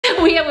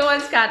We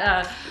once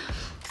got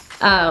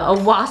a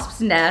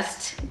wasp's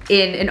nest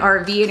in an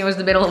RV, and it was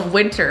the middle of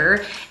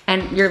winter,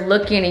 and you're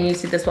looking and you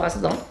see this wasp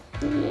is all,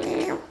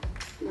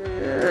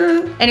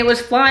 and it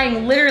was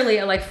flying literally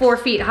at like 4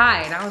 feet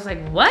high, and I was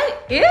like,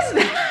 what is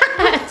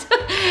that?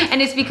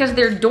 And it's because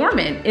they're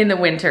dormant in the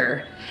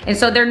winter. And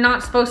so they're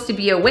not supposed to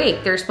be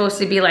awake. They're supposed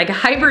to be like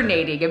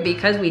hibernating, and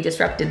because we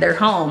disrupted their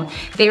home,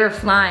 they were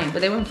flying,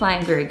 but they weren't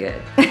flying very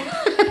good.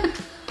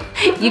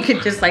 You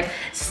could just like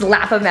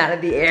slap them out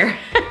of the air.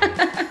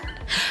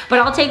 But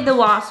I'll take the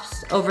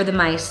wasps over the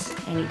mice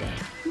any day.